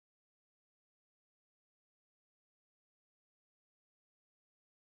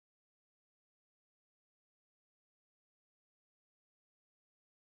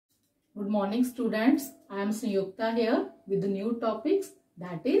Good morning students. I am Sanyogta here with the new topics,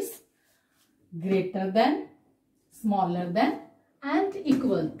 that is greater than, smaller than and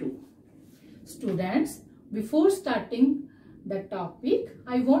equal to. Students, before starting the topic,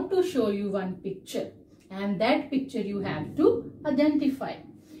 I want to show you one picture and that picture you have to identify.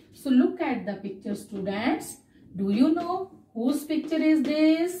 So look at the picture students. Do you know whose picture is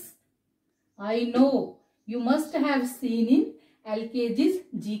this? I know you must have seen in LKG's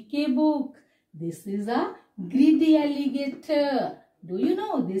GK book. This is a greedy alligator. Do you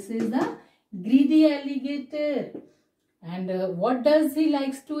know this is the greedy alligator? And what does he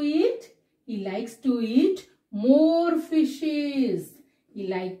likes to eat? He likes to eat more fishes. He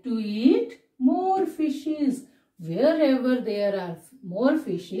likes to eat more fishes. Wherever there are more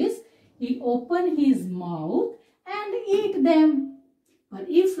fishes, he open his mouth and eat them. But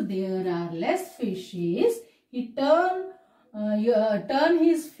if there are less fishes, he turn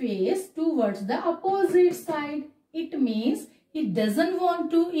his face towards the opposite side. It means he doesn't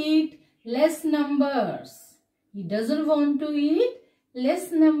want to eat less numbers. He doesn't want to eat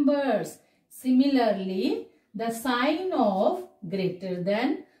less numbers. Similarly, the sign of greater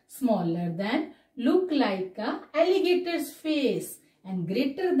than, smaller than look like a alligator's face, and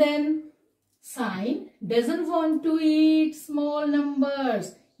greater than sign doesn't want to eat small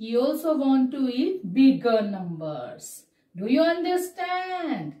numbers. He also want to eat bigger numbers. Do you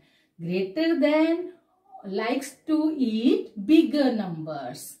understand? Greater than likes to eat bigger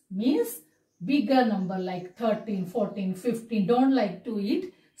numbers. Means bigger number like 13, 14, 15. Don't like to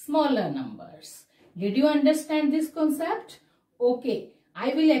eat smaller numbers. Did you understand this concept? Okay, I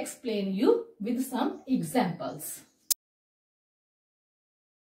will explain you with some examples.